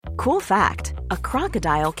Cool fact, a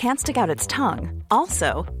crocodile can't stick out its tongue.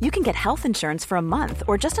 Also, you can get health insurance for a month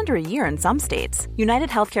or just under a year in some states. United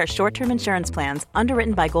Healthcare short-term insurance plans,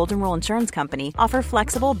 underwritten by Golden Rule Insurance Company, offer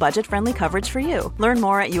flexible, budget-friendly coverage for you. Learn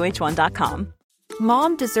more at UH1.com.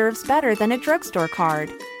 Mom deserves better than a drugstore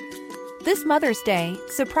card. This Mother's Day,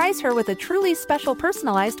 surprise her with a truly special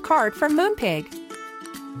personalized card from Moonpig.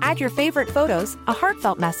 Add your favorite photos, a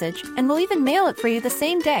heartfelt message, and we'll even mail it for you the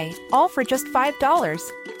same day, all for just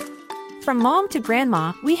 $5. From mom to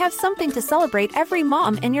grandma, we have something to celebrate every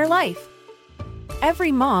mom in your life.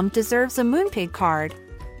 Every mom deserves a Moonpig card.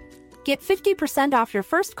 Get 50% off your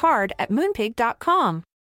first card at Moonpig.com.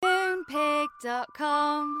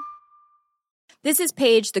 Moonpig.com. This is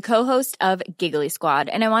Paige, the co-host of Giggly Squad,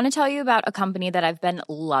 and I want to tell you about a company that I've been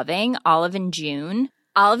loving, Olive & June.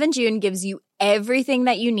 Olive & June gives you everything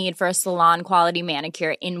that you need for a salon-quality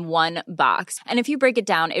manicure in one box. And if you break it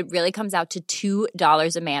down, it really comes out to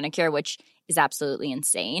 $2 a manicure, which is absolutely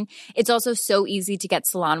insane. It's also so easy to get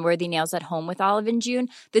salon-worthy nails at home with Olive & June.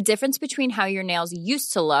 The difference between how your nails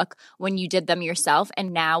used to look when you did them yourself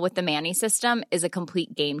and now with the Mani system is a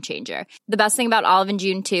complete game changer. The best thing about Olive &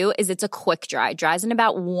 June, too, is it's a quick dry. Dries in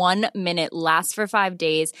about 1 minute, lasts for 5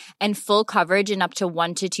 days, and full coverage in up to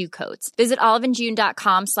 1 to 2 coats. Visit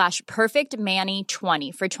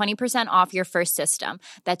oliveandjune.com/perfectmani20 for 20% off your first system.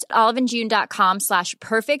 That's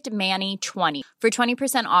oliveandjune.com/perfectmani20 for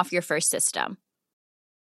 20% off your first system.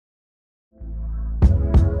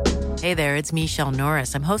 Hey there, it's Michelle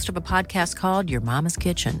Norris. I'm host of a podcast called Your Mama's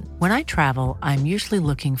Kitchen. When I travel, I'm usually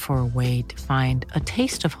looking for a way to find a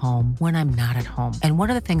taste of home when I'm not at home. And one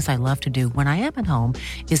of the things I love to do when I am at home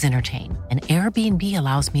is entertain. And Airbnb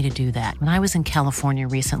allows me to do that. When I was in California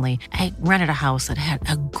recently, I rented a house that had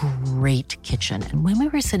a great kitchen. And when we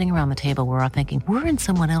were sitting around the table, we were all thinking, we're in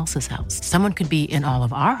someone else's house. Someone could be in all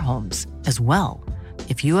of our homes as well.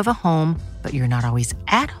 If you have a home, but you're not always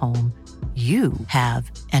at home, you have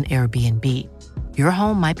an Airbnb. Your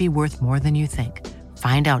home might be worth more than you think.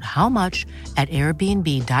 Find out how much at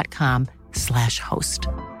airbnb.com/host.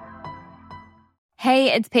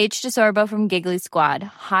 Hey, it's Paige DeSorbo from Giggly Squad.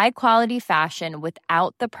 High quality fashion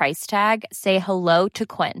without the price tag. Say hello to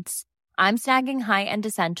Quince. I'm snagging high-end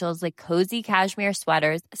essentials like cozy cashmere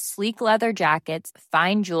sweaters, sleek leather jackets,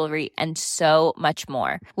 fine jewelry, and so much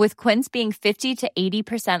more. With Quince being 50 to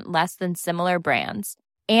 80% less than similar brands.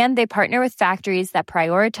 And they partner with factories that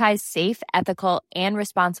prioritize safe, ethical, and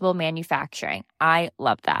responsible manufacturing. I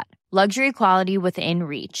love that. Luxury quality within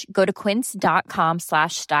reach. Go to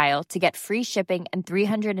quince.com/style to get free shipping and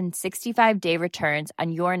 365-day returns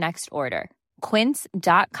on your next order.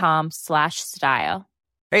 Quince.com/style.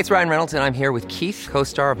 Hey, it's Ryan Reynolds, and I'm here with Keith,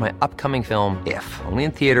 co-star of my upcoming film, If, only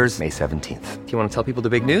in theaters May 17th. Do you want to tell people the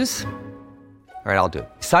big news? All right, I'll do it.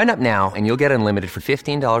 Sign up now and you'll get unlimited for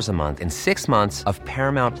 $15 a month and 6 months of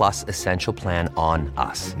Paramount Plus Essential Plan on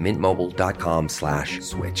us.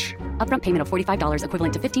 MintMobile.com/switch. Upfront payment of $45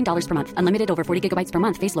 equivalent to $15 per month. Unlimited over 40 gigabytes per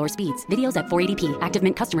month. Face lower speeds. Videos at 480p. Active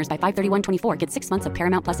Mint customers by 531.24 get 6 months of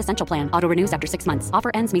Paramount Plus Essential Plan. Auto renews after 6 months. Offer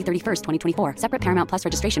ends May 31st, 2024. Separate Paramount Plus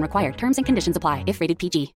registration required. Terms and conditions apply if rated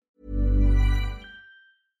PG.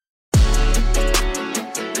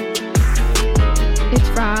 It's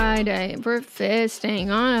Friday. We're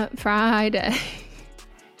fisting on a Friday.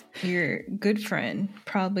 Your good friend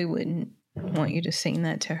probably wouldn't want you to sing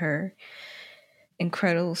that to her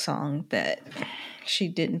incredible song that she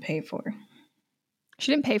didn't pay for.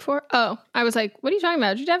 She didn't pay for it? Oh, I was like, what are you talking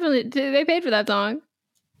about? They paid for that song.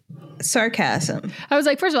 Sarcasm. I was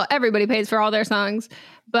like, first of all, everybody pays for all their songs.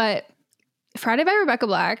 But Friday by Rebecca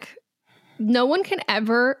Black, no one can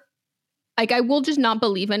ever, like, I will just not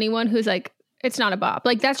believe anyone who's like, it's not a bop.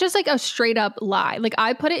 Like, that's just like a straight up lie. Like,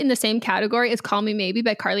 I put it in the same category as Call Me Maybe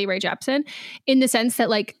by Carly Rae Jepsen, in the sense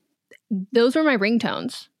that, like, those were my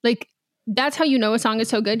ringtones. Like, that's how you know a song is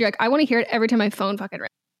so good. You're like, I want to hear it every time my phone fucking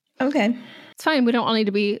rings. Okay. It's fine. We don't all need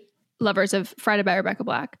to be lovers of Friday by Rebecca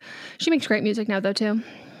Black. She makes great music now, though, too.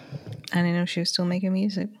 I didn't know she was still making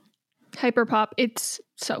music. Hyper pop. It's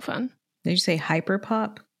so fun. Did you say hyper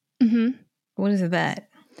pop? Mm-hmm. What is that?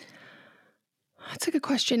 That's a good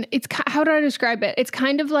question. It's how do I describe it? It's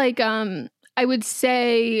kind of like I would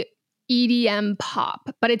say EDM pop,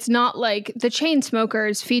 but it's not like the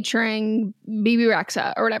Chainsmokers featuring BB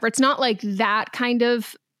Rexa or whatever. It's not like that kind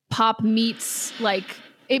of pop meets like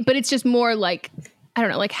it, but it's just more like, I don't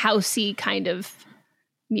know, like housey kind of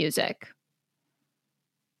music.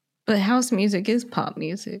 But house music is pop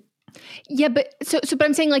music. Yeah, but but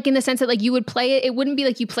I'm saying, like, in the sense that, like, you would play it. It wouldn't be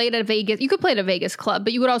like you play it at Vegas. You could play it at a Vegas club,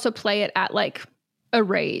 but you would also play it at like a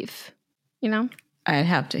rave. You know, I'd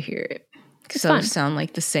have to hear it because those sound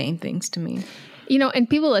like the same things to me. You know, and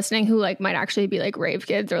people listening who like might actually be like rave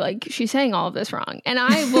kids are like, she's saying all of this wrong. And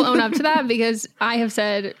I will own up to that because I've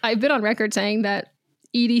been on record saying that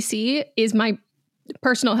EDC is my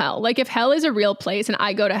personal hell. Like if hell is a real place and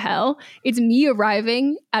I go to hell, it's me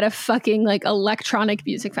arriving at a fucking like electronic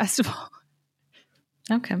music festival.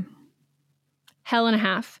 Okay. Hell and a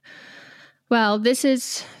half. Well, this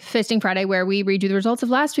is Fisting Friday, where we read you the results of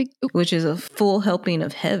last week. Which is a full helping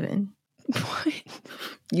of heaven. What?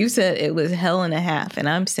 You said it was hell and a half, and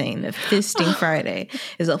I'm saying that Fisting Friday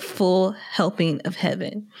is a full helping of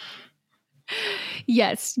heaven.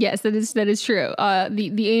 Yes, that is true.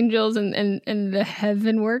 The angels and the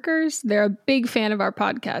heaven workers, they're a big fan of our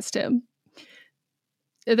podcast, Tim.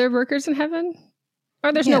 Are there workers in heaven?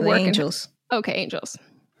 Or there's no work angels. Okay, angels.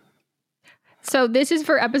 So this is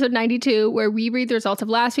for episode 92, where we read the results of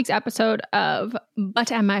last week's episode of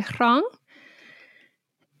But Am I Wrong?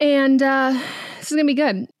 And this is going to be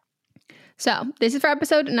good. So this is for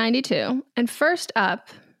episode 92. And first up,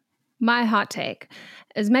 my hot take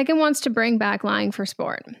is Megan wants to bring back Lying for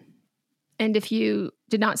Sport. And if you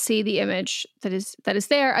did not see the image that is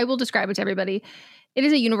there, I will describe it to everybody. It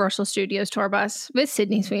is a Universal Studios tour bus with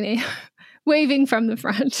Sydney Sweeney waving from the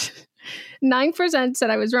front. 9% said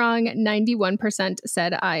I was wrong. 91%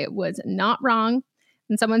 said I was not wrong.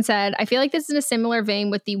 And someone said, I feel like this is in a similar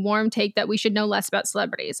vein with the warm take that we should know less about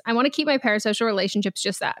celebrities. I want to keep my parasocial relationships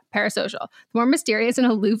just that, parasocial. The more mysterious and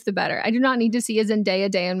aloof, the better. I do not need to see a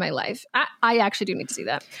Zendaya day in my life. I actually do need to see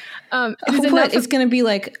that. It's going to be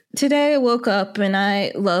like, today I woke up and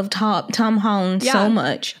I love Tom Holland so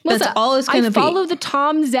much. Melissa, that's all it's going to be. I follow the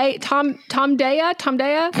Tom Daya,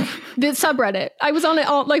 the subreddit. I was on it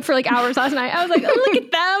all like for like hours last night. I was like, oh, look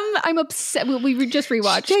at them. I'm upset. We just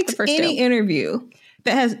rewatched the first any interview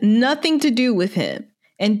that has nothing to do with him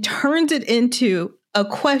and turns it into a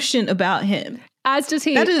question about him. As does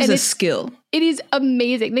he. That is a skill. It is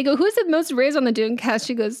amazing. They go, who's the most raised on the Dune cast?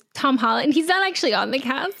 She goes, Tom Holland. And he's not actually on the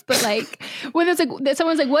cast, but like when there's like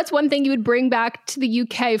someone's like, what's one thing you would bring back to the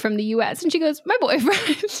UK from the US? And she goes, my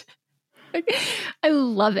boyfriend. Like, I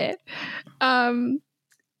love it.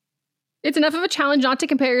 It's enough of a challenge not to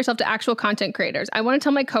compare yourself to actual content creators. I want to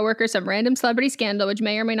tell my coworkers some random celebrity scandal, which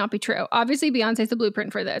may or may not be true. Obviously, Beyonce's the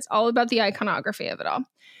blueprint for this. All about the iconography of it all.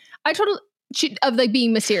 Of like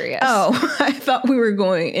being mysterious. Oh, I thought we were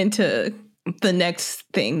going into the next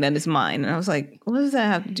thing that is mine. And I was like, what does that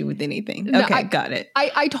have to do with anything? No, okay, got it.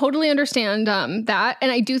 I totally understand that.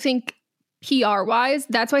 And I do think PR-wise,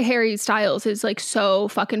 that's why Harry Styles is like so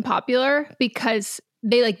fucking popular, because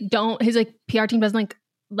they like don't, his like PR team doesn't like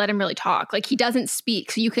let him really talk. Like he doesn't speak.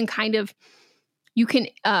 So you can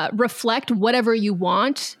reflect whatever you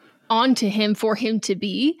want onto him for him to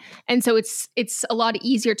be. And so it's a lot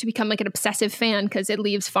easier to become like an obsessive fan because it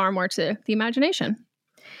leaves far more to the imagination.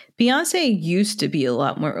 Beyonce used to be a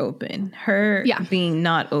lot more open. Her being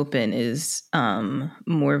not open is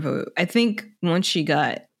more of a, I think once she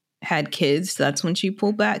had kids, that's when she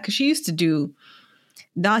pulled back, because she used to do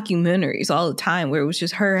documentaries all the time where it was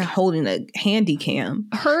just her holding a handy cam,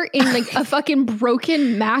 her in like a fucking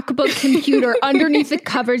broken MacBook computer underneath the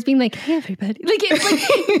covers being like, hey everybody, like it's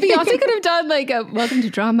like Beyonce could have done like a welcome to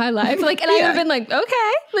Draw My Life, like, and I would have been like,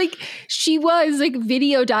 okay, like she was like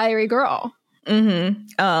video diary girl.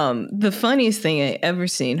 The funniest thing I ever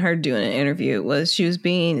seen her doing an interview was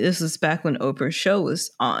this was back when Oprah's show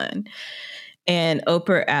was on. And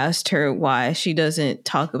Oprah asked her why she doesn't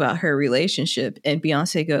talk about her relationship. And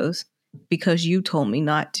Beyonce goes, because you told me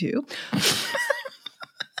not to.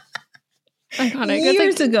 Iconic.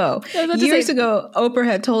 Years ago, Oprah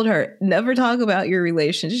had told her, never talk about your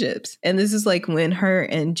relationships. And this is like when her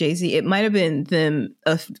and Jay-Z, it might have been them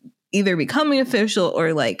either becoming official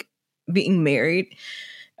or like being married,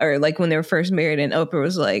 or like when they were first married. And Oprah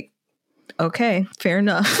was like, okay, fair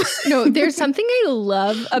enough. No, there's something I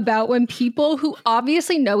love about when people who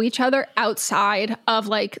obviously know each other outside of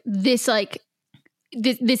like this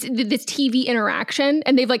TV interaction,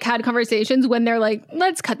 and they've like had conversations when they're like,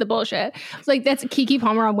 let's cut the bullshit. It's like that's Keke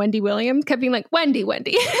Palmer on Wendy Williams kept being like, Wendy. Like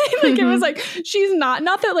it was like, she's not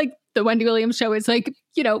that like the Wendy Williams show is like,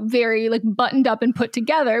 you know, very like buttoned up and put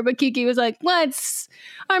together. But Keke was like,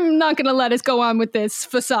 I'm not going to let us go on with this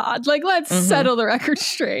facade. Like, let's settle the record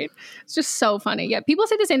straight. It's just so funny. Yeah. People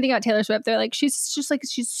say the same thing about Taylor Swift. They're like, she's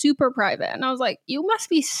super private. And I was like, you must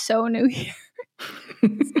be so new here.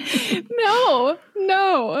 No,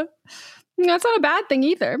 that's not a bad thing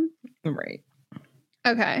either. Right.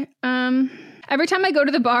 Okay. Every time I go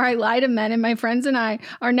to the bar, I lie to men, and my friends are now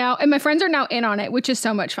in on it, which is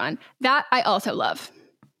so much fun. That I also love.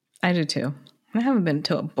 I do too. I haven't been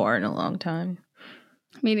to a bar in a long time.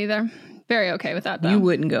 Me neither. Very okay with that, though. You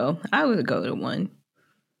wouldn't go. I would go to one.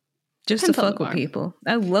 Just to fuck with people.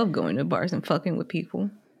 I love going to bars and fucking with people.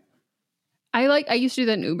 I used to do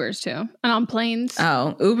that in Ubers too. And on planes.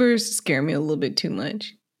 Oh, Ubers scare me a little bit too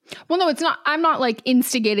much. Well, no, it's not. I'm not like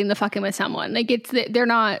instigating the fucking with someone. Like they're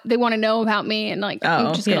not, they want to know about me and like,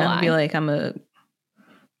 I'm just gonna lie. Be like, I'm a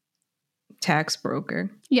tax broker.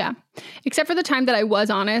 Yeah. Except for the time that I was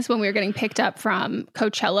honest when we were getting picked up from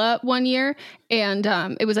Coachella one year. And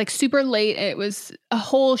it was like super late. And it was a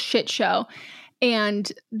whole shit show.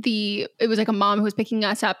 And it was like a mom who was picking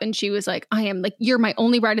us up and she was like, I am like, you're my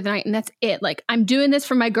only ride of the night. And that's it. Like, I'm doing this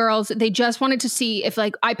for my girls. They just wanted to see if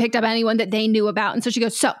like I picked up anyone that they knew about. And so she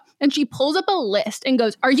goes, and she pulls up a list and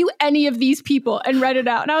goes, are you any of these people? And read it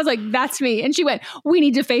out. And I was like, that's me. And she went, we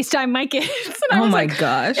need to FaceTime my kids. And I was my like,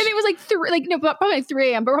 gosh. And it was like probably like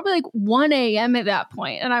 3 a.m., but probably like 1 a.m. at that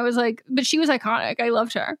point. And I was like, but she was iconic. I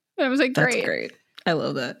loved her. And I was like, great. That's great. I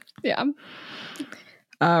love that. Yeah.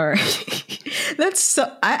 All right. That's so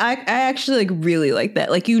I actually like really like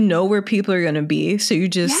that. Like, you know where people are going to be, so you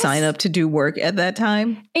just sign up to do work at that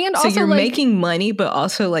time. And so also you're like, making money, but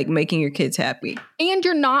also like making your kids happy. And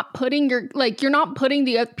you're not putting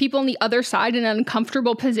the people on the other side in an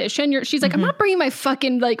uncomfortable position. She's like, I'm not bringing my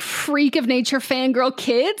fucking like freak of nature fangirl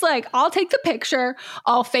kids. Like, I'll take the picture,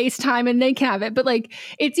 I'll FaceTime, and they can have it. But like,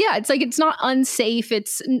 it's not unsafe.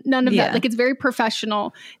 It's none of that. Like, it's very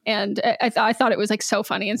professional. And I thought it was like so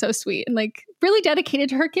funny and so sweet and like really dedicated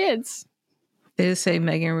to her kids. Did it say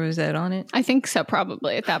Megan Rosette on it? I think so,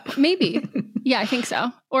 probably at that point. Maybe. Yeah, I think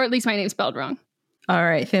so. Or at least my name's spelled wrong. All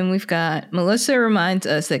right, then we've got Melissa reminds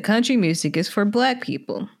us that country music is for Black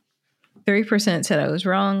people. 3% said I was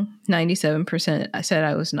wrong. 97% said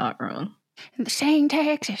I was not wrong. And saying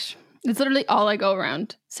Texas. It's literally all I go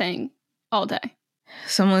around saying all day.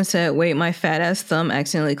 Someone said, wait, my fat ass thumb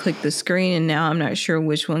accidentally clicked the screen and now I'm not sure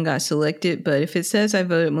which one got selected, but if it says I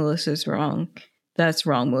voted Melissa's wrong, that's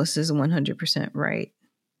wrong. Melissa's 100% right.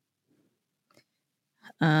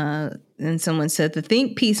 And someone said the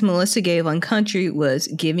think piece Melissa gave on country was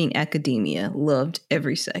giving academia. Loved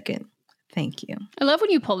every second. Thank you. I love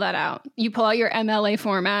when you pull that out. You pull out your MLA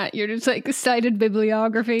format. You're just like cited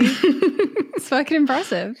bibliography. It's fucking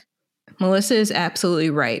impressive. Melissa is absolutely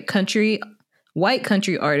right. White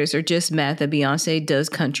country artists are just mad that Beyonce does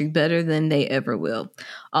country better than they ever will.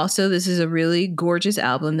 Also, this is a really gorgeous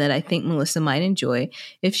album that I think Melissa might enjoy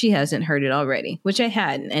if she hasn't heard it already, which I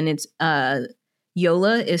hadn't. And it's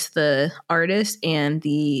Yola is the artist, and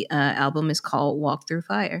the album is called Walk Through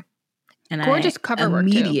Fire. And gorgeous cover work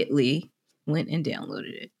too. Immediately went and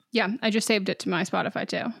downloaded it. Yeah, I just saved it to my Spotify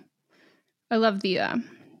too. I love the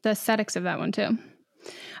aesthetics of that one too.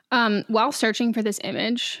 While searching for this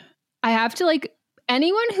image, I have to like,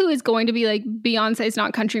 anyone who is going to be like, Beyonce's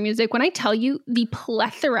not country music, when I tell you the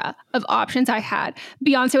plethora of options I had,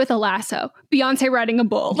 Beyonce with a lasso, Beyonce riding a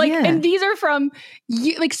bull, like, and these are from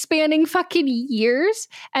like spanning fucking years.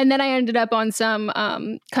 And then I ended up on some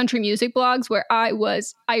country music blogs where I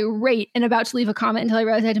was irate and about to leave a comment until I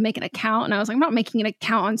realized I had to make an account. And I was like, I'm not making an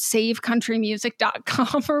account on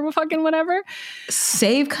savecountrymusic.com or fucking whatever.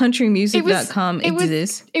 Savecountrymusic.com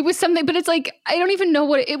exists. It was something, but it's like, I don't even know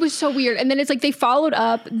what it was so weird. And then it's like, they followed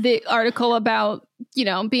up the article about, you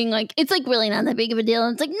know, being like, it's like really not that big of a deal.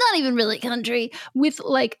 And it's like not even really country, with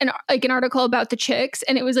like an article about the Chicks.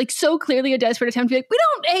 And it was like so clearly a desperate attempt to be like, we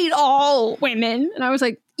don't hate all women. And I was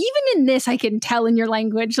like, even in this, I can tell in your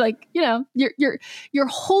language, like, you know, you're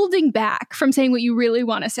holding back from saying what you really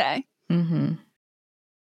want to say. Mm-hmm.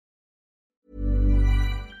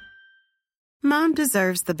 Mom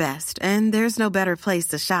deserves the best, and there's no better place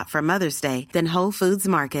to shop for Mother's Day than Whole Foods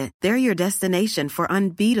Market. They're your destination for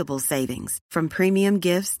unbeatable savings, from premium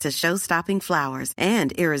gifts to show-stopping flowers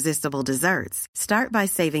and irresistible desserts. Start by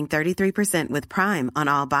saving 33% with Prime on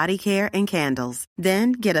all body care and candles.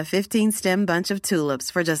 Then get a 15-stem bunch of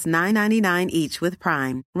tulips for just $9.99 each with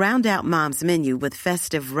Prime. Round out Mom's menu with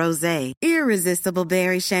festive rosé, irresistible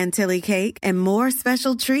berry chantilly cake, and more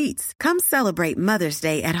special treats. Come celebrate Mother's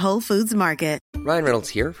Day at Whole Foods Market. Ryan Reynolds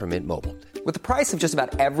here from Mint Mobile. With the price of just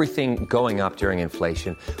about everything going up during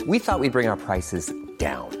inflation, we thought we'd bring our prices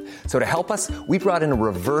down. So to help us, we brought in a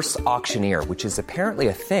reverse auctioneer, which is apparently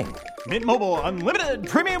a thing. Mint Mobile Unlimited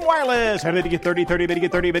Premium Wireless. How to get 30, 30, bit to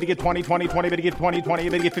get 30, bit to get 20, 20, 20, bit to get 20, 20,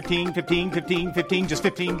 bit to get 15, 15, 15, 15, just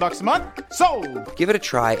 $15 a month? Sold! Give it a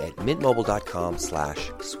try at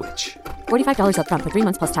mintmobile.com/switch. $45 up front for 3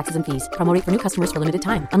 months plus taxes and fees. Promo rate for new customers for limited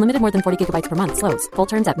time. Unlimited more than 40 gigabytes per month. Slows full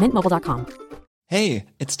terms at mintmobile.com. Hey,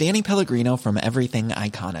 it's Danny Pellegrino from Everything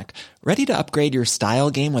Iconic. Ready to upgrade your style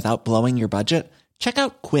game without blowing your budget? Check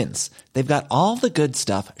out Quince. They've got all the good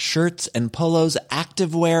stuff, shirts and polos,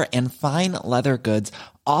 activewear, and fine leather goods,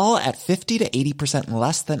 all at 50 to 80%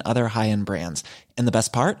 less than other high-end brands. And the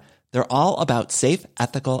best part? They're all about safe,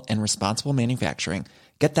 ethical, and responsible manufacturing.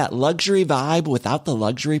 Get that luxury vibe without the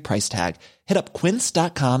luxury price tag. Hit up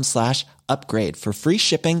quince.com/upgrade for free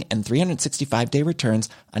shipping and 365-day returns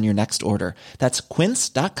on your next order. That's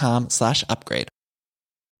quince.com/upgrade.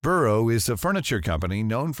 Burrow is a furniture company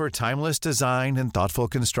known for timeless design and thoughtful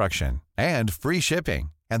construction, and free shipping,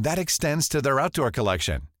 and that extends to their outdoor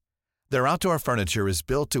collection. Their outdoor furniture is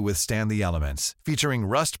built to withstand the elements, featuring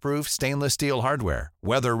rust-proof stainless steel hardware,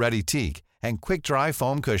 weather-ready teak, and quick-dry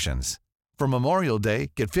foam cushions. For Memorial Day,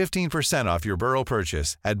 get 15% off your Burrow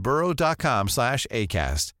purchase at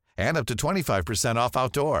burrow.com/ACAST, and up to 25% off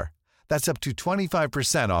outdoor. That's up to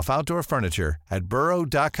 25% off outdoor furniture at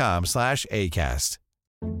burrow.com/ACAST.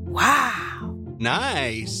 Wow.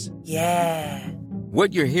 Nice. Yeah.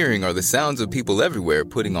 What you're hearing are the sounds of people everywhere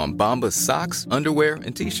putting on Bombas socks, underwear,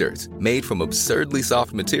 and T-shirts made from absurdly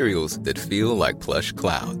soft materials that feel like plush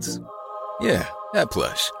clouds. Yeah, that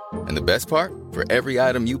plush. And the best part? For every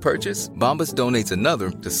item you purchase, Bombas donates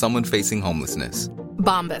another to someone facing homelessness.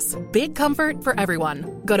 Bombas. Big comfort for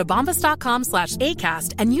everyone. Go to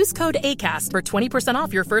bombas.com/ACAST and use code ACAST for 20%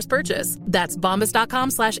 off your first purchase. That's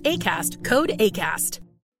bombas.com/ACAST. Code ACAST.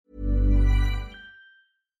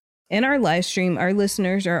 In our live stream, our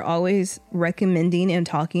listeners are always recommending and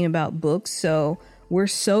talking about books. So we're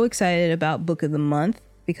so excited about Book of the Month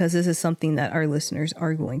because this is something that our listeners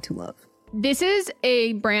are going to love. This is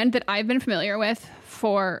a brand that I've been familiar with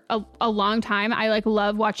for a long time. I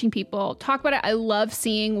love watching people talk about it. I love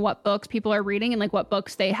seeing what books people are reading and what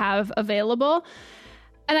books they have available.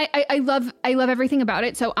 And I love everything about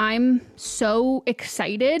it. So I'm so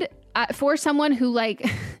excited for someone who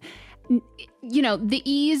the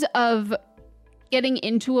ease of getting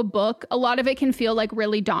into a book, a lot of it can feel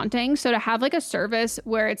really daunting. So to have a service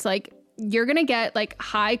where it's you're going to get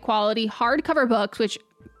high quality hardcover books, which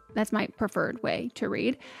that's my preferred way to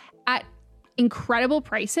read, at incredible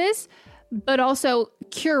prices, but also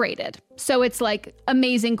curated. So it's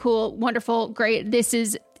amazing, cool, wonderful, great.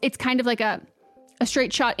 It's kind of a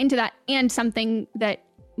straight shot into that, and something that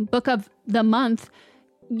Book of the Month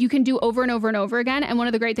you can do over and over and over again. And one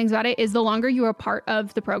of the great things about it is the longer you are part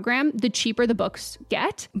of the program, the cheaper the books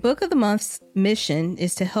get. Book of the Month's mission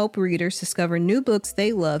is to help readers discover new books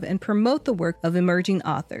they love and promote the work of emerging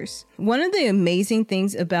authors. One of the amazing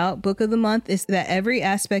things about Book of the Month is that every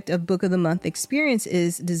aspect of Book of the Month experience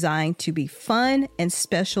is designed to be fun and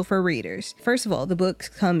special for readers. First of all, the books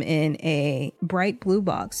come in a bright blue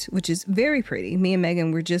box, which is very pretty. Me and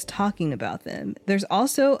Megan were just talking about them. There's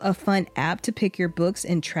also a fun app to pick your books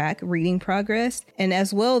and track reading progress. And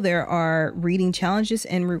as well, there are reading challenges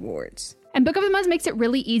and rewards. And Book of the Month makes it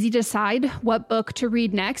really easy to decide what book to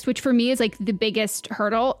read next, which for me is the biggest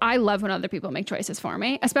hurdle. I love when other people make choices for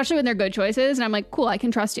me, especially when they're good choices. And I'm cool, I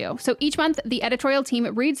can trust you. So each month, the editorial team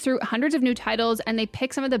reads through hundreds of new titles and they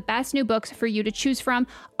pick some of the best new books for you to choose from.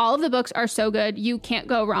 All of the books are so good, you can't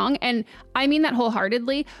go wrong. And I mean that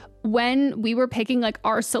wholeheartedly. When we were picking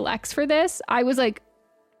our selects for this, I was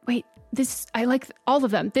wait, I like all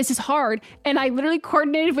of them. This is hard. And I literally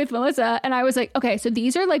coordinated with Melissa and I was okay, so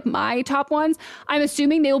these are my top ones. I'm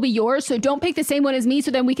assuming they will be yours. So don't pick the same one as me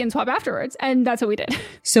so then we can swap afterwards. And that's what we did.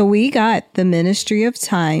 So we got The Ministry of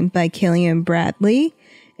Time by Killian Bradley.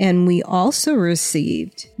 And we also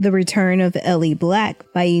received The Return of Ellie Black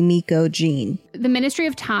by Emiko Jean. The Ministry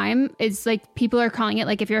of Time is people are calling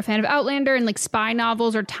it if you're a fan of Outlander and spy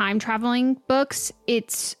novels or time traveling books,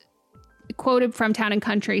 it's quoted from Town and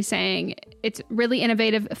Country saying it's really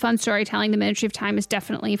innovative, fun storytelling. The Ministry of Time is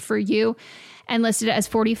definitely for you, and listed as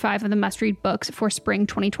 45 of the must-read books for spring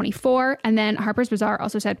 2024. And then Harper's Bazaar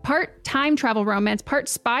also said part time travel romance, part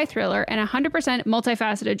spy thriller, and 100%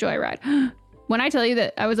 multifaceted joyride. When I tell you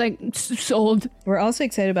that, I was sold. We're also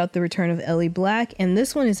excited about The Return of Ellie Black, and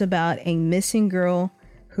this one is about a missing girl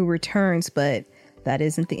who returns, but that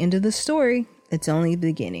isn't the end of the story. It's only the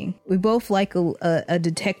beginning. We both like a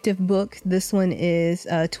detective book. This one is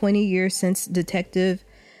 20 years since Detective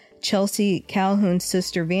Chelsea Calhoun's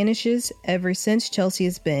sister vanishes. Ever since, Chelsea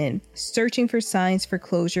has been searching for signs for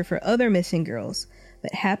closure for other missing girls,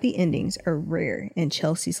 but happy endings are rare in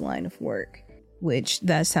Chelsea's line of work, which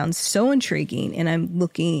that sounds so intriguing, and I'm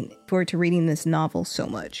looking forward to reading this novel so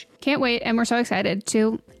much. Can't wait, and we're so excited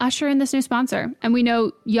to usher in this new sponsor. And we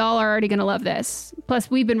know y'all are already going to love this.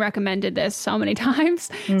 Plus, we've been recommended this so many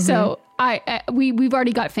times. Mm-hmm. So we've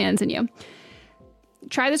already got fans in you.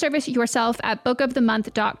 Try the service yourself at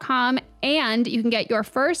bookofthemonth.com, and you can get your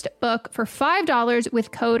first book for $5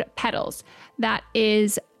 with code PEDALS. That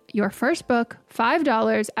is your first book,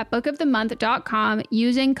 $5 at bookofthemonth.com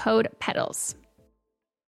using code PEDALS.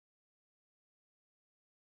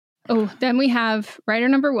 Oh, then we have writer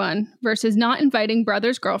number 1 versus not inviting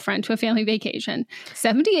brother's girlfriend to a family vacation.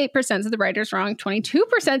 78% of the writers wrong,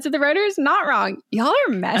 22% of the writers not wrong. Y'all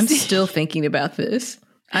are messy. I'm still thinking about this.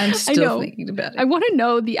 I'm still thinking about it. I want to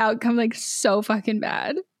know the outcome like so fucking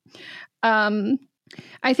bad.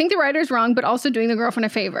 I think the writer's wrong, but also doing the girlfriend a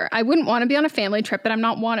favor. I wouldn't want to be on a family trip that I'm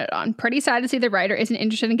not wanted on. Pretty sad to see the writer isn't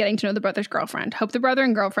interested in getting to know the brother's girlfriend. Hope the brother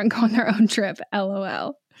and girlfriend go on their own trip.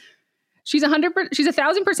 LOL. She's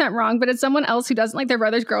 1,000% wrong, but as someone else who doesn't like their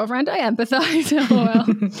brother's girlfriend, I empathize. LOL.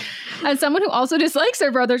 As someone who also dislikes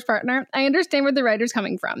their brother's partner, I understand where the writer's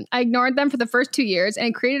coming from. I ignored them for the first 2 years, and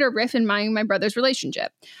it created a rift in my and my brother's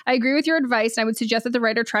relationship. I agree with your advice, and I would suggest that the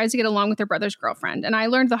writer tries to get along with their brother's girlfriend. And I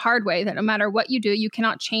learned the hard way that no matter what you do, you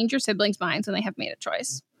cannot change your siblings' minds when they have made a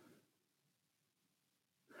choice.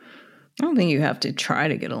 I don't think you have to try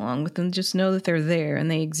to get along with them. Just know that they're there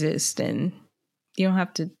and they exist, and you don't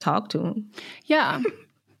have to talk to them. Yeah.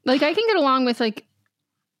 Like, I can get along with, like,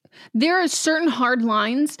 there are certain hard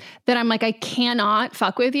lines that I'm like, I cannot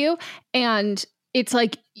fuck with you. And it's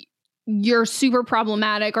like, you're super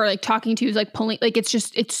problematic, or like talking to you is like pulling, like,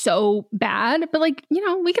 it's so bad. But like, you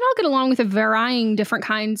know, we can all get along with varying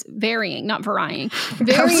kinds of I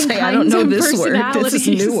don't know this word. This is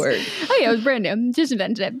a new word. Oh yeah, it was brand new. Just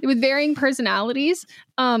invented it. With varying personalities,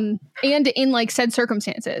 and in like said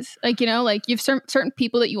circumstances, like, you know, like you have certain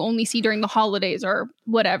people that you only see during the holidays or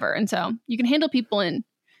whatever, and so you can handle people in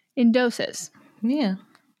doses. Yeah.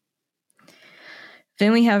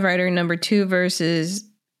 Then we have writer number 2 versus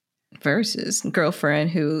girlfriend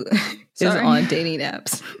who is on dating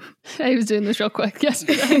apps. I was doing this real quick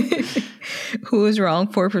yesterday. Who is wrong?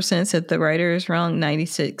 4% said the writer is wrong.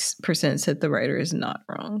 96% said the writer is not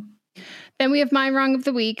wrong. Then we have my wrong of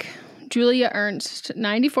the week. Julia Ernst.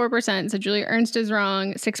 94% said Julia Ernst is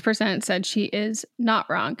wrong. 6% said she is not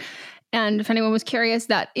wrong. And if anyone was curious,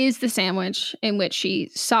 that is the sandwich in which she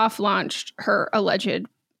soft launched her alleged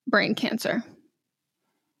brain cancer.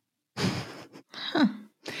 Huh.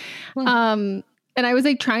 Well. And I was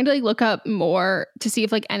like trying to like look up more to see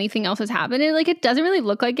if like anything else has happened. And like, it doesn't really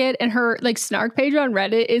look like it. And her like snark page on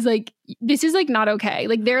Reddit is like, this is like not okay.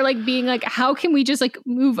 Like, they're like being like, how can we just like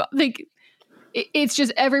move? Like, it's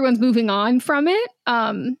just everyone's moving on from it.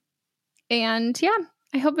 And yeah,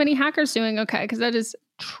 I hope any hacker's doing okay, because that is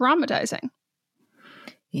traumatizing.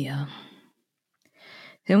 Yeah.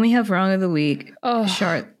 Then we have wrong of the week. Oh,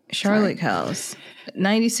 Charlotte House.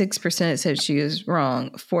 96% said she is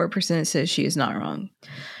wrong. 4% says she is not wrong.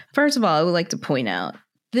 First of all, I would like to point out,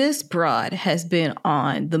 this broad has been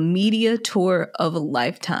on the media tour of a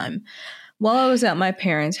lifetime. While I was at my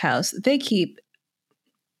parents' house, they keep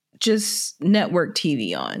just network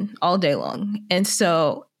TV on all day long. And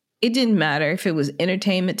so it didn't matter if it was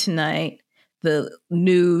Entertainment Tonight, the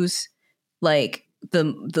news, like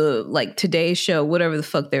the like Today's Show, whatever the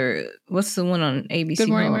fuck what's the one on ABC? Good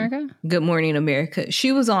Morning America? Good Morning America.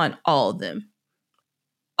 She was on all of them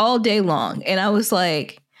all day long. And I was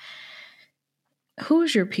like,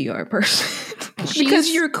 who's your PR person?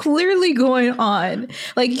 Because you're clearly going on,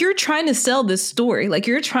 like, you're trying to sell this story. Like,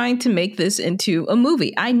 you're trying to make this into a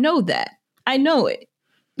movie. I know that. I know it.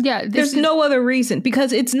 Yeah. There's no other reason,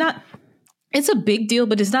 because it's a big deal,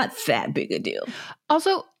 but it's not that big a deal.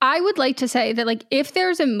 Also, I would like to say that, like, if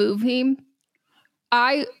there's a movie,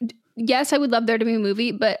 I would love there to be a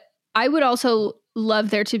movie, but I would also love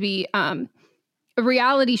there to be a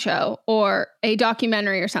reality show or a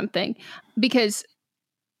documentary or something. Because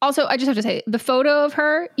also, I just have to say, the photo of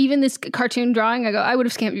her, even this cartoon drawing, I would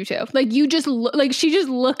have scammed you too. Like, you just like, she just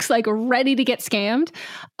looks like ready to get scammed.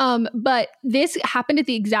 But this happened at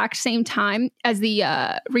the exact same time as the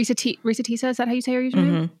Risa Tisa. Is that how you say her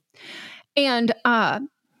username? Mm-hmm. And I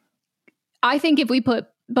think if we put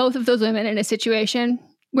both of those women in a situation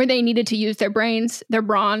where they needed to use their brains, their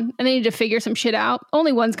brawn, and they needed to figure some shit out,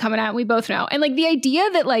 only one's coming out, we both know. And like, the idea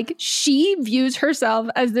that like she views herself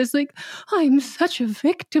as this, like, I'm such a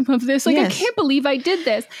victim of this. Like, yes. I can't believe I did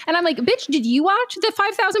this. And I'm like, bitch, did you watch the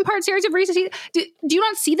 5,000 part series of Risa Tisa? Do you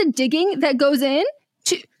not see the digging that goes in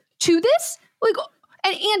to this? Like,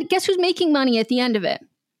 and guess who's making money at the end of it?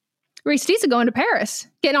 Risa Tisa going to Paris,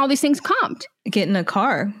 getting all these things comped. Getting a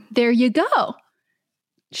car. There you go.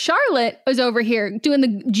 Charlotte was over here doing the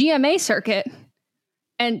GMA circuit,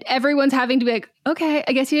 and everyone's having to be like, okay,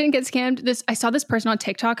 I guess you didn't get scammed. I saw this person on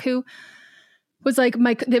TikTok who was like,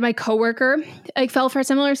 my coworker like fell for a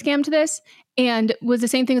similar scam to this, and was the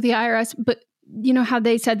same thing with the IRS. But you know how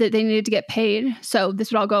they said that they needed to get paid, so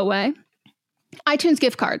this would all go away? iTunes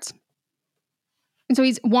gift cards. And so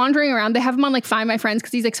he's wandering around. They have him on like Find My Friends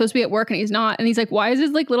because he's like supposed to be at work and he's not. And he's like, why is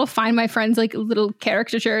this like little Find My Friends like little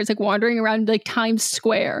caricature? It's like wandering around like Times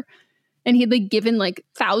Square. And he'd like given like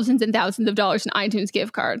thousands and thousands of dollars in iTunes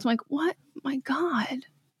gift cards. I'm like, what? My God.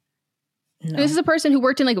 No. This is a person who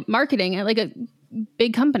worked in like marketing at like a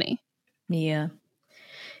big company. Yeah.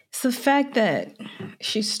 It's the fact that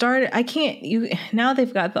she started, now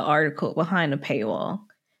they've got the article behind a paywall.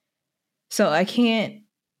 So I can't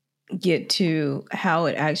get to how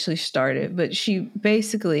it actually started, but she's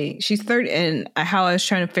 30, and how I was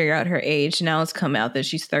trying to figure out her age, now it's come out that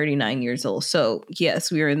she's 39 years old. So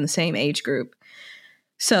yes, we are in the same age group.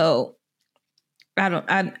 So I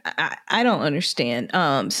don't understand.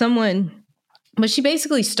 But she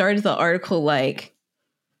basically started the article like,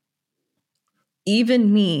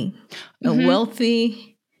 even me, a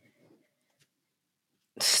wealthy,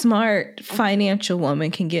 smart financial woman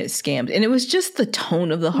can get scammed. And it was just the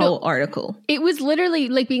tone of the whole article. It was literally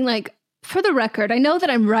like being like, for the record, I know that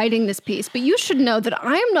I'm writing this piece, but you should know that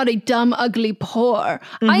I am not a dumb, ugly, poor.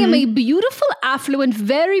 I am a beautiful, affluent,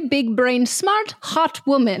 very big brain, smart, hot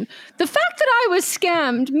woman. The fact that I was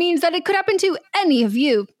scammed means that it could happen to any of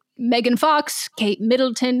you. Megan Fox, Kate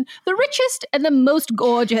Middleton, the richest and the most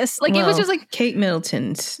gorgeous. Like, it was just like... Kate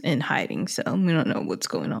Middleton's in hiding, so we don't know what's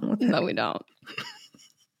going on with her. No, we don't.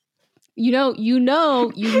 You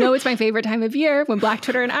know, it's my favorite time of year when Black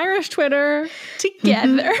Twitter and Irish Twitter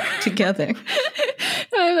together. Together. And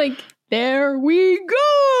I'm like, there we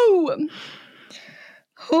go.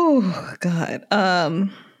 Oh,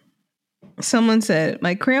 God. Someone said,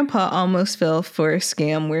 my grandpa almost fell for a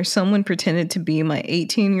scam where someone pretended to be my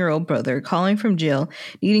 18-year-old brother calling from jail,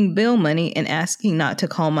 needing bail money and asking not to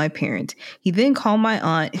call my parents. He then called my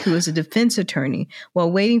aunt, who is a defense attorney,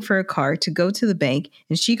 while waiting for a car to go to the bank,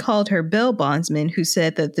 and she called her bail bondsman, who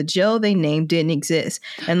said that the jail they named didn't exist.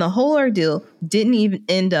 And the whole ordeal didn't even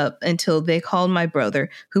end up until they called my brother,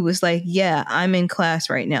 who was like, yeah, I'm in class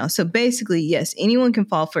right now. So basically, yes, anyone can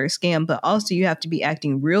fall for a scam, but also you have to be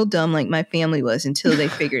acting real dumb like my family was until they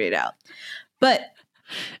figured it out. But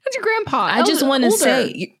that's your grandpa. I just want to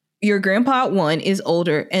say your grandpa, one, is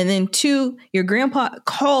older, and then two, your grandpa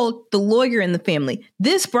called the lawyer in the family.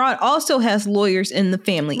 This broad also has lawyers in the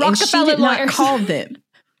family, and she did not call them.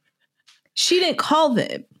 She didn't call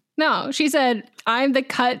them. No, she said, I'm the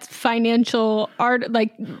cut financial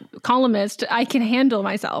columnist. I can handle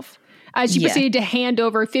myself. As she proceeded to hand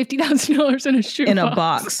over $50,000 in a shoebox. In a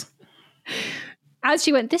box. As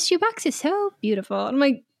she went, this shoebox is so beautiful. I'm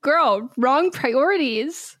like, girl, wrong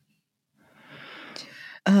priorities.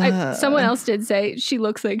 Someone else did say she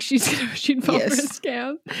looks like she'd fall for a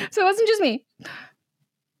scam. So it wasn't just me.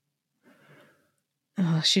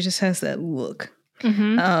 Oh, she just has that look.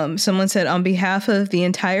 Someone said, on behalf of the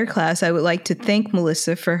entire class, I would like to thank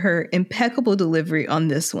Melissa for her impeccable delivery on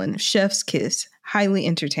this one. Chef's kiss. Highly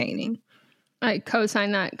entertaining. I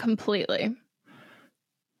co-sign that completely.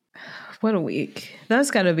 What a week.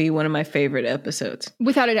 That's got to be one of my favorite episodes.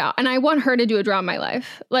 Without a doubt. And I want her to do a Draw My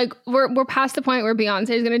Life. Like, we're past the point where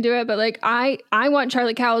Beyonce is going to do it, but like, I want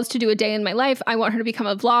Charlotte Cowles to do a day in my life. I want her to become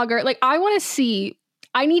a vlogger. Like,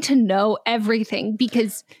 I need to know everything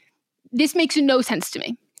because this makes no sense to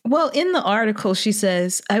me. Well, in the article, she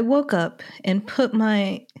says, I woke up and put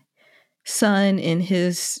my son in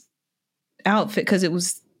his outfit because it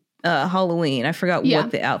was Halloween. I forgot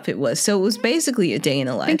what the outfit was. So it was basically a day in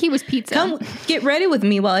a life. I think he was pizza. Come get ready with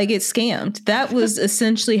me while I get scammed. That was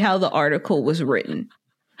essentially how the article was written.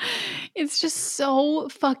 It's just so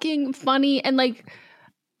fucking funny. And like,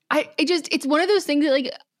 it's one of those things that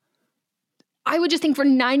like, I would just think for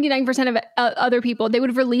 99% of other people, they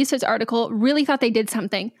would have released this article, really thought they did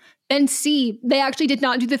something, then see they actually did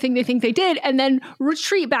not do the thing they think they did, and then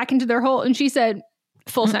retreat back into their hole. And she said,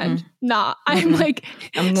 full send. Nah, I'm like,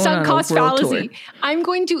 sunk cost fallacy. Tour. I'm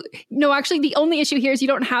going to, no, actually the only issue here is you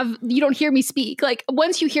don't hear me speak. Like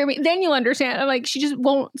once you hear me, then you'll understand. I'm like, she just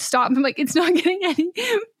won't stop. I'm like, it's not getting any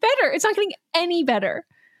better. It's not getting any better.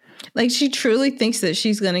 Like she truly thinks that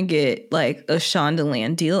she's going to get like a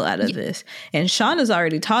Shondaland deal out of this. And Shonda's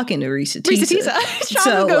already talking to Risa Tisa.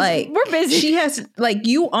 So goes, like, we're busy. She has like,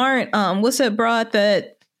 you aren't, what's that broad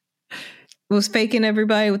that was faking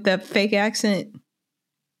everybody with that fake accent?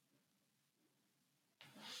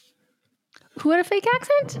 Who had a fake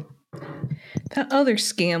accent? That other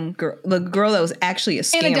scam girl, the girl that was actually a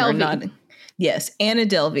scammer. Anna Delvey. Yes, Anna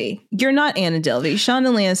Delvey. You're not Anna Delvey.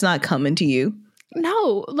 Shondaland's not coming to you.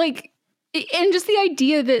 No, like, and just the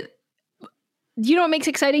idea that you know what makes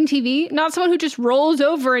exciting TV? Not someone who just rolls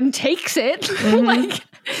over and takes it. Like,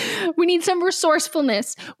 we need some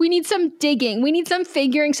resourcefulness. We need some digging. We need some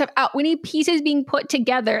figuring stuff out. We need pieces being put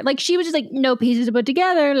together. Like, she was just like, no pieces to put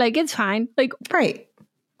together. Like, it's fine. Like, right.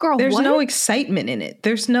 Girl, there's what? no excitement in it.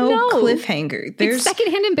 There's no cliffhanger. There's it's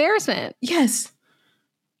secondhand embarrassment. Yes.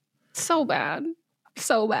 So bad.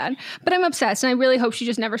 So bad. But I'm obsessed, and I really hope she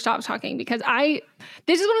just never stops talking, because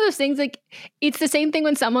this is one of those things, like, it's the same thing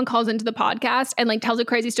when someone calls into the podcast and like tells a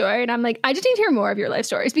crazy story, and I'm like, I just need to hear more of your life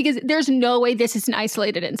stories, because there's no way this is an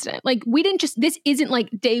isolated incident. Like, this isn't like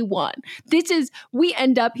day one. We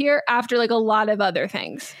end up here after like a lot of other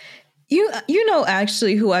things. You know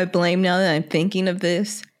actually who I blame now that I'm thinking of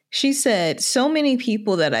this? She said, so many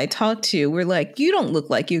people that I talked to were like, you don't look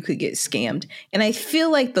like you could get scammed. And I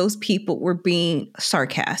feel like those people were being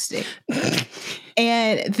sarcastic.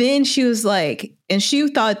 And then she was like, and she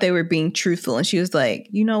thought they were being truthful. And she was like,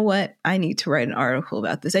 you know what? I need to write an article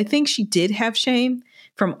about this. I think she did have shame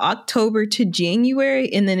from October to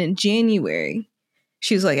January. And then in January,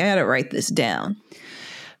 she was like, I got to write this down.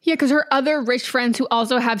 Yeah, because her other rich friends who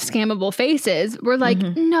also have scammable faces were like,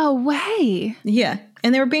 no way. Yeah.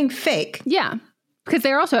 And they were being fake. Yeah. Because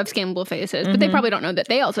they also have scammable faces, but they probably don't know that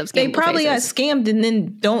they also have scammable faces. They probably got scammed and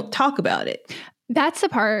then don't talk about it. That's the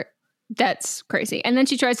part that's crazy. And then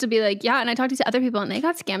she tries to be like, yeah, and I talked to other people and they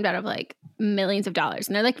got scammed out of like millions of dollars.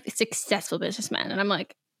 And they're like successful businessmen. And I'm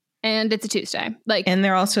like, and it's a Tuesday. Like, and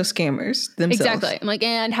they're also scammers themselves. Exactly. I'm like,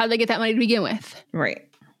 and how'd they get that money to begin with? Right.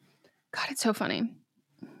 God, it's so funny.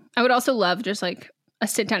 I would also love just like a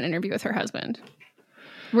sit-down interview with her husband.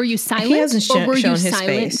 Were you silent? He hasn't or were shown you his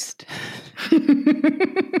silenced? face.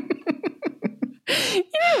 Can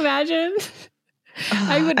you imagine?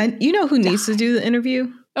 I would. And you know who needs to do the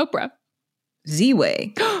interview? Oprah.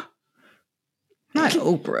 Z-Way. Not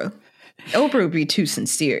Oprah. Oprah would be too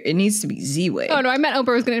sincere. It needs to be Z-Way. Oh, no, I meant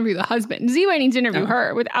Oprah was going to interview the husband. Z-Way needs to interview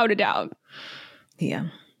her, without a doubt. Yeah.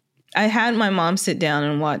 I had my mom sit down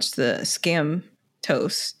and watch the Scam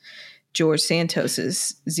Toast, George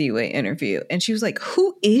Santos's Z-Way interview. And she was like,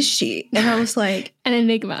 who is she? And I was like, an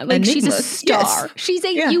enigma. Like, she's a star. Yes. She's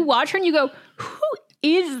you watch her and you go, who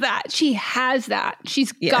is that? She has that.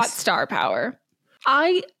 She's got star power.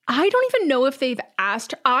 I don't even know if they've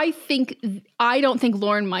asked her. I don't think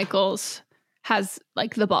Lorne Michaels has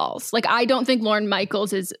like the balls. Like, I don't think Lorne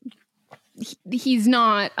Michaels he's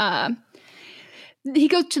not, he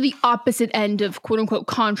goes to the opposite end of quote unquote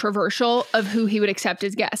controversial of who he would accept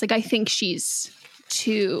as guest. Like, I think she's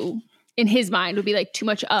too, in his mind, would be like too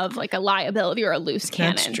much of like a liability or a loose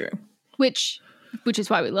cannon. That's true. Which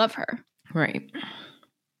is why we love her. Right.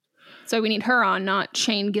 So we need her on, not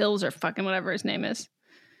Shane Gillis or fucking whatever his name is.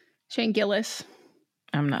 Shane Gillis.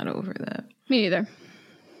 I'm not over that. Me neither.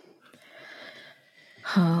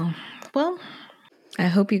 Oh, well, I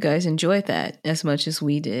hope you guys enjoyed that as much as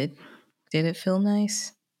we did. Did it feel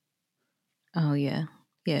nice? Oh, yeah.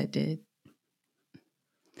 Yeah, it did.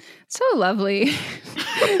 So lovely.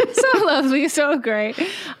 So lovely. So great.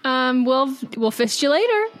 We'll fist you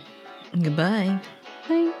later. Goodbye.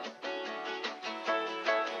 Bye.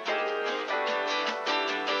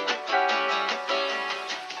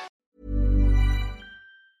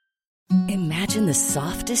 Imagine the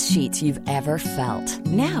softest sheets you've ever felt.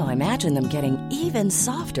 Now imagine them getting even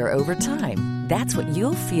softer over time. That's what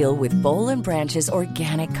you'll feel with Boll & Branch's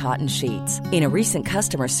organic cotton sheets. In a recent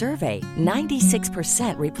customer survey,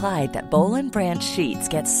 96% replied that Boll & Branch sheets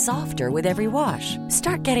get softer with every wash.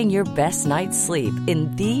 Start getting your best night's sleep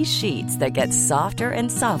in these sheets that get softer and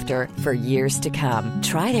softer for years to come.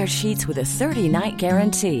 Try their sheets with a 30-night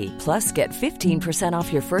guarantee. Plus, get 15%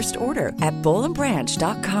 off your first order at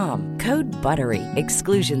BollandBranch.com. Code BUTTERY.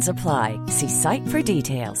 Exclusions apply. See site for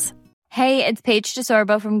details. Hey, it's Paige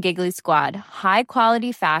DeSorbo from Giggly Squad. High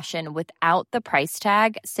quality fashion without the price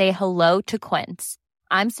tag. Say hello to Quince.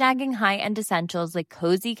 I'm snagging high-end essentials like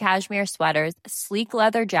cozy cashmere sweaters, sleek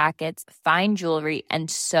leather jackets, fine jewelry,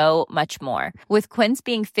 and so much more. With Quince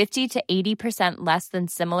being 50 to 80% less than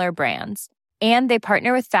similar brands. And they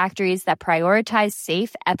partner with factories that prioritize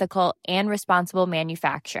safe, ethical, and responsible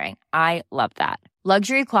manufacturing. I love that.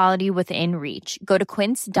 Luxury quality within reach. Go to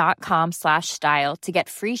quince.com/style to get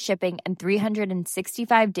free shipping and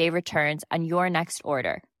 365-day returns on your next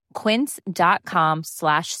order.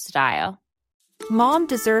 Quince.com/style. Mom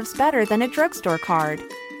deserves better than a drugstore card.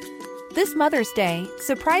 This Mother's Day,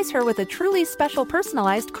 surprise her with a truly special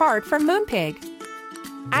personalized card from Moonpig.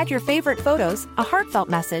 Add your favorite photos, a heartfelt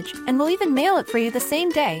message, and we'll even mail it for you the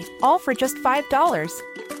same day, all for just $5.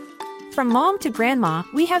 From mom to grandma,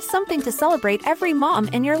 we have something to celebrate every mom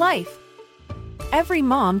in your life. Every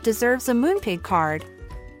mom deserves a Moonpig card.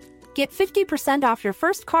 Get 50% off your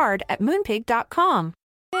first card at moonpig.com.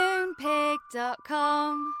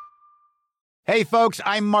 Moonpig.com. Hey folks,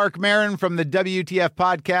 I'm Mark Maron from the WTF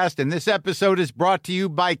Podcast, and this episode is brought to you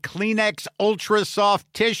by Kleenex Ultra Soft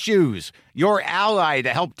Tissues, your ally to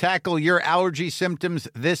help tackle your allergy symptoms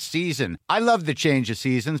this season. I love the change of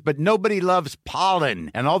seasons, but nobody loves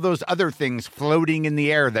pollen and all those other things floating in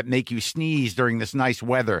the air that make you sneeze during this nice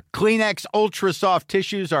weather. Kleenex Ultra Soft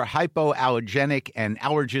Tissues are hypoallergenic and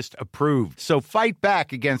allergist approved, so fight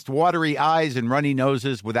back against watery eyes and runny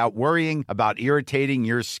noses without worrying about irritating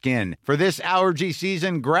your skin. For this allergy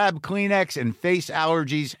season, grab Kleenex and face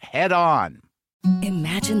allergies head on.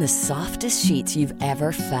 Imagine the softest sheets you've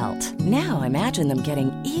ever felt. Now imagine them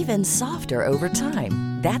getting even softer over time.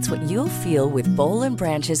 That's what you'll feel with Boll &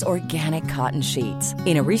 Branch's organic cotton sheets.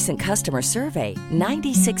 In a recent customer survey,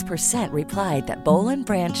 96% replied that Boll &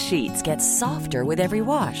 Branch sheets get softer with every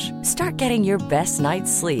wash. Start getting your best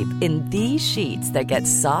night's sleep in these sheets that get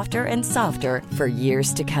softer and softer for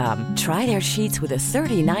years to come. Try their sheets with a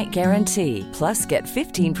 30-night guarantee. Plus, get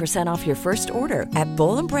 15% off your first order at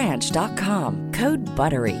bollandbranch.com. Code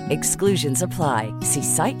BUTTERY. Exclusions apply. See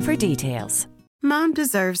site for details. Mom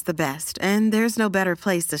deserves the best, and there's no better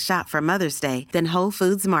place to shop for Mother's Day than Whole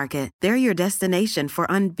Foods Market. They're your destination for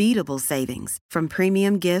unbeatable savings, from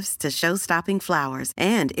premium gifts to show-stopping flowers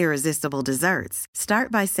and irresistible desserts.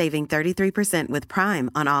 Start by saving 33% with Prime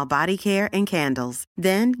on all body care and candles.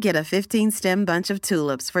 Then get a 15-stem bunch of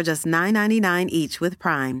tulips for just $9.99 each with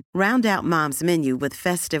Prime. Round out Mom's menu with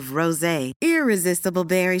festive rosé, irresistible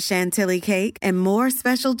berry chantilly cake, and more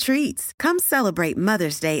special treats. Come celebrate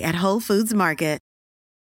Mother's Day at Whole Foods Market.